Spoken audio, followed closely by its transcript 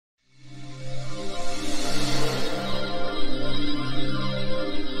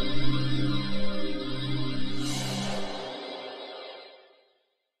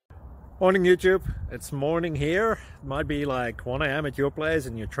Morning YouTube, it's morning here. It might be like 1 a.m. at your place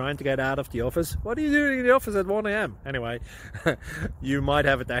and you're trying to get out of the office. What are you doing in the office at 1 a.m? Anyway, you might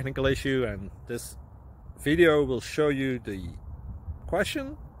have a technical issue and this video will show you the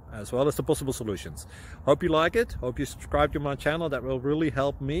question as well as the possible solutions. Hope you like it, hope you subscribe to my channel. That will really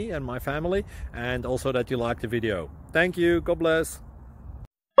help me and my family, and also that you like the video. Thank you, God bless.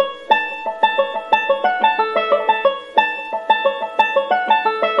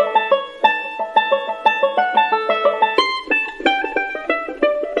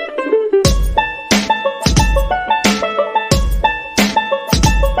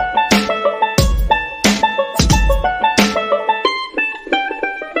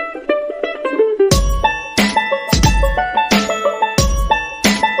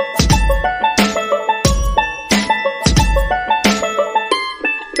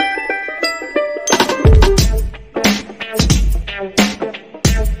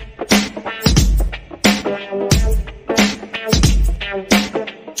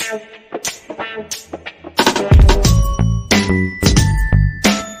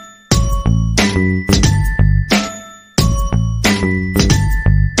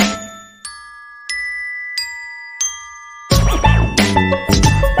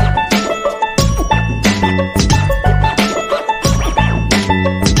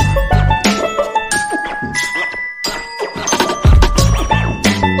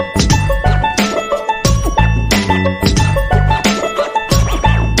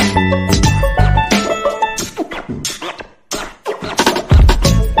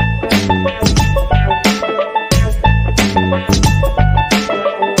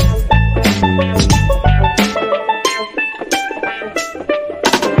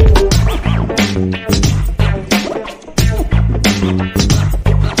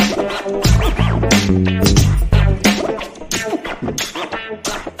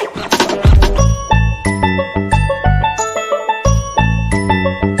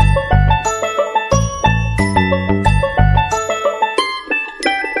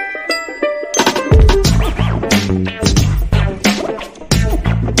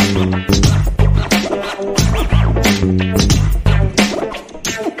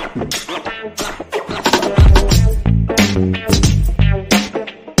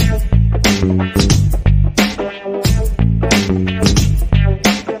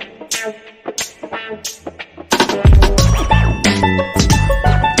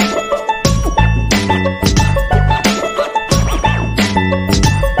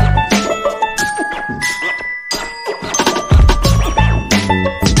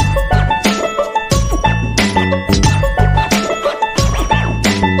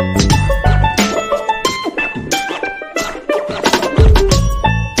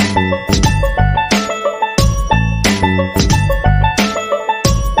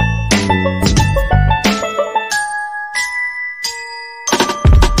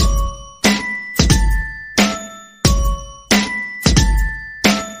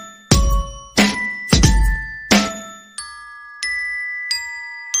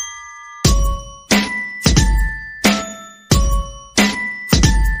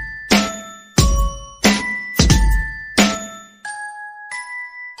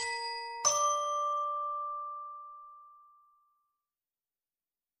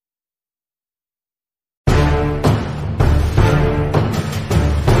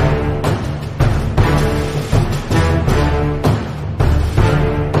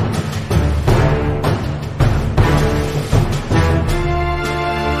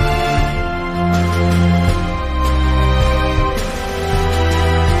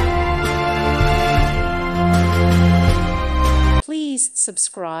 Please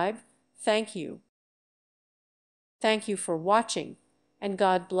subscribe. Thank you. Thank you for watching, and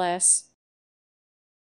God bless.